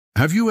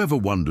Have you ever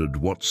wondered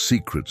what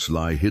secrets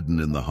lie hidden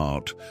in the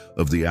heart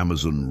of the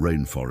Amazon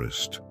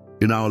rainforest?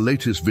 In our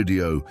latest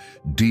video,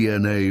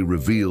 DNA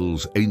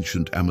reveals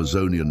ancient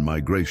Amazonian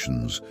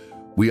migrations.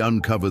 We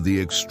uncover the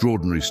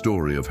extraordinary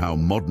story of how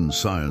modern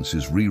science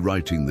is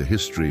rewriting the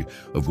history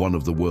of one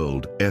of the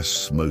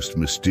world's most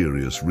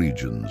mysterious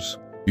regions.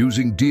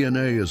 Using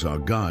DNA as our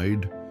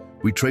guide,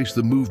 we trace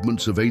the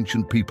movements of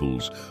ancient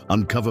peoples,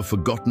 uncover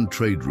forgotten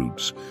trade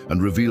routes,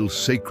 and reveal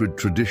sacred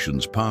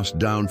traditions passed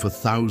down for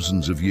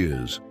thousands of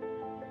years.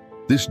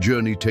 This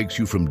journey takes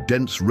you from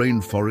dense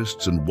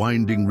rainforests and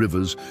winding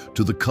rivers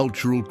to the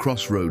cultural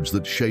crossroads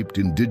that shaped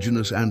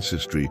indigenous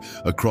ancestry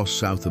across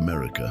South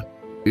America.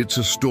 It's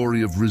a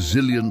story of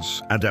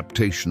resilience,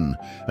 adaptation,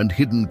 and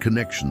hidden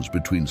connections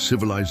between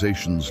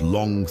civilizations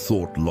long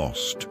thought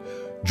lost.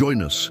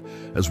 Join us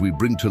as we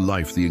bring to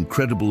life the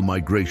incredible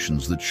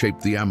migrations that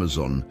shaped the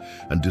Amazon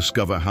and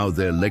discover how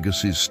their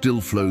legacies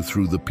still flow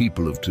through the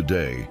people of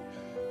today.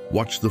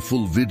 Watch the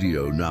full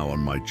video now on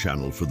my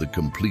channel for the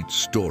complete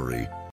story.